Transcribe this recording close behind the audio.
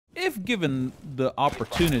If given the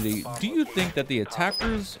opportunity, do you think that the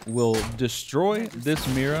attackers will destroy this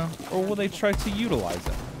Mira, or will they try to utilize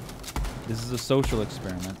it? This is a social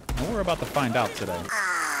experiment, and we're about to find out today.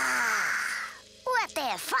 What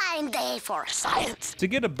a fine day for science. To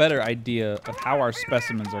get a better idea of how our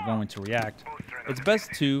specimens are going to react, it's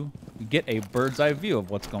best to get a bird's eye view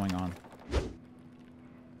of what's going on.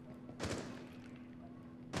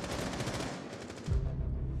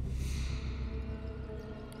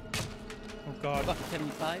 Oh God. Buck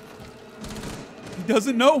 75. He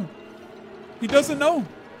doesn't know. He doesn't know.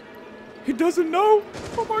 He doesn't know.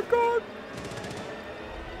 Oh my God.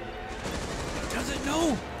 He doesn't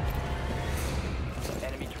know.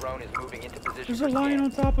 Enemy drone is moving into position. There's a lion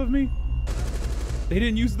on top of me. They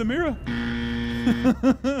didn't use the Mira.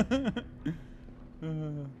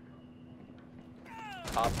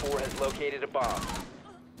 Op 4 has located a bomb.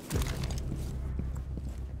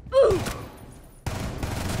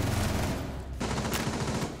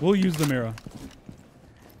 We'll use the Mira.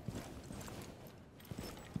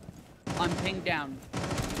 I'm pinged down.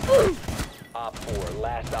 Op 4,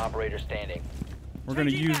 last operator standing. We're gonna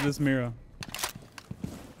use this Mira.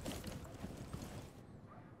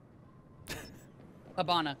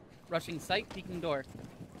 Habana, rushing site, peeking door.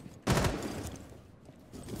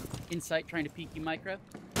 In sight, trying to peek you, Micro.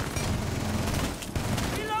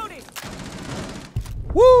 Reloading!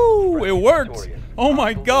 Woo! It worked! Oh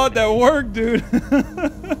my God, that worked, dude!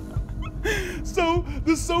 So,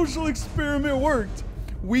 the social experiment worked.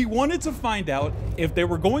 We wanted to find out if they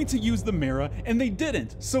were going to use the Mira, and they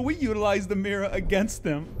didn't. So we utilized the Mira against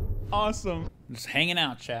them. Awesome. Just hanging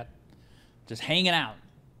out, chat. Just hanging out.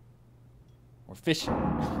 We're fishing.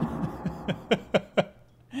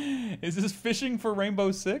 Is this fishing for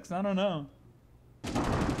Rainbow Six? I don't know.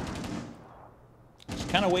 Just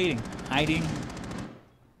kind of waiting, hiding,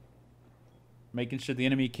 making sure the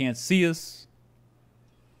enemy can't see us.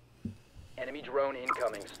 Enemy drone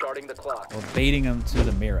incoming, starting the clock. We're baiting them to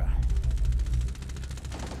the Mira.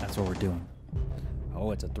 That's what we're doing. Oh,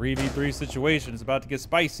 it's a 3v3 situation. It's about to get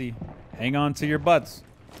spicy. Hang on to your butts.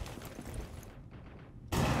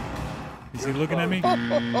 Is he looking at me?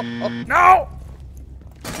 No!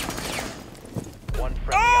 One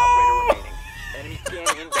friendly operator remaining. Enemy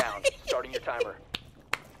scanning inbound, starting your timer.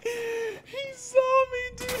 He saw me,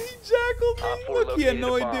 dude. He jackaled me. Op 4 Look, he had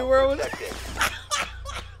no located a idea bomb. where I was. Protect it.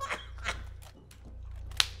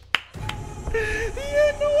 He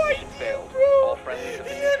had no idea, failed. bro. All friendlies have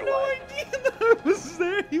been He had no neutralized. idea that I was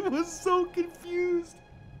there. He was so confused.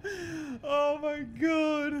 Oh my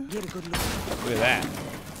God. Look at that.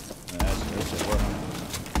 That's work.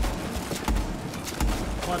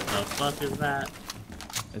 What the fuck is that?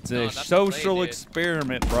 It's No, a that's a social play, dude.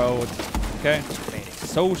 experiment, bro. Okay?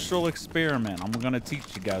 Social experiment. I'm gonna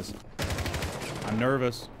teach you guys. I'm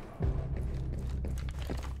nervous.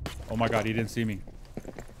 Oh my God, he didn't see me.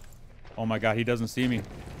 Oh my God, he doesn't see me.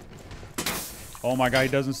 Oh my God, he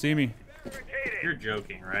doesn't see me. You're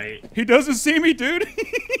joking, right? He doesn't see me, dude. No!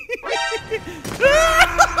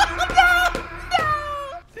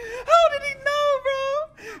 How did he know, bro?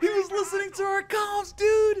 He was listening to our comms,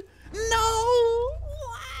 dude. No!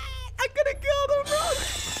 What? I could have killed him, bro.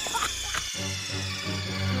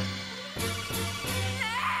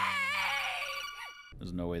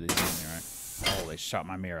 There's no way they see me, right? Oh, they shot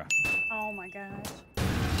my Mira. Oh my gosh.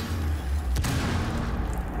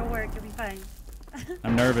 It'll work, you'll be fine.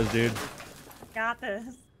 I'm nervous, dude. Got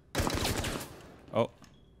this. Oh.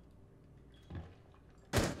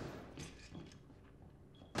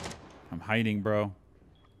 I'm hiding, bro.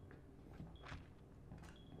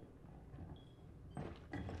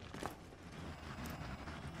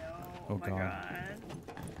 Oh my God.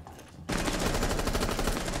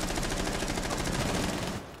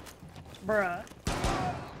 Bruh.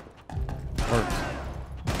 Works.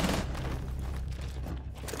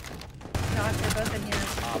 Gosh, they're both in here.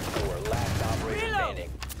 Op 4, last operator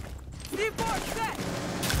standing. It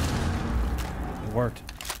worked.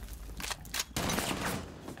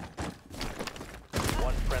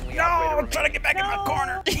 One friendly No, operator I'm trying to get back in my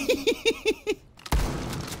corner.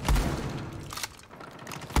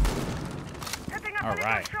 All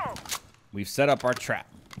right. We've set up our trap.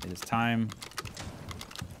 It is time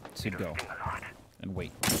to go and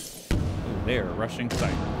wait. Ooh, they're rushing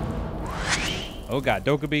sight. Oh God,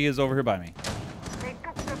 Dokkaebi is over here by me.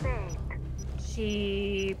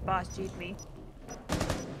 She boss G'd me.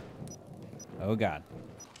 Oh God.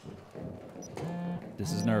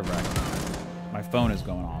 This is nerve-wracking. My phone is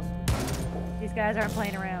going off. These guys aren't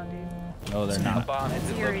playing around, dude. No, they're not. Bomb has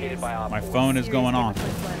been located by Op My 4. phone is going off.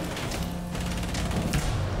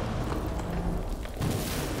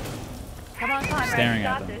 Come on, on, Red. Staring You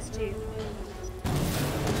at got them. this, Chief.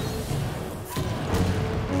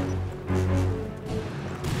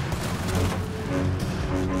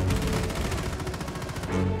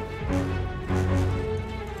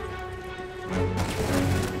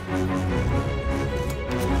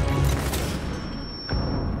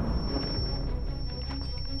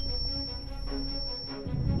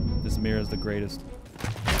 This Mira is the greatest.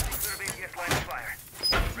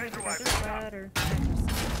 Ladder.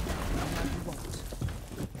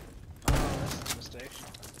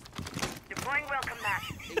 Deploying welcome mat.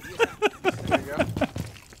 There you go.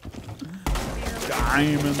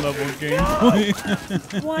 Diamond level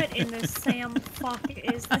gameplay. What in the Sam fuck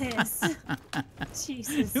is this?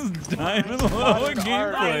 Jesus. This is diamond Christ. level Modern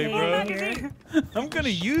gameplay, art. bro. Here. I'm gonna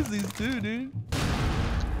use these too, dude.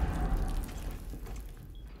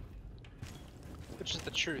 Which is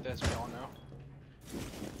the truth, as we all know.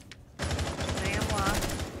 Sam locked.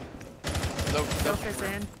 Sofa's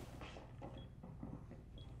in.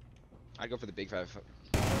 I go for the big five.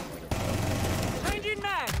 Changing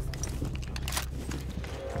max.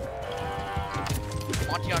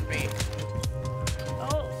 Monty on me.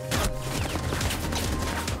 Oh.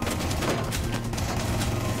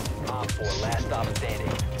 Op 4, last stop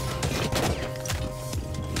standing.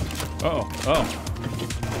 Oh,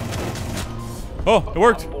 it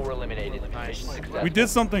worked. Op 4 eliminated. Mission successful. We did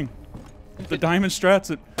something. The diamond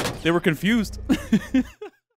strats, they were confused.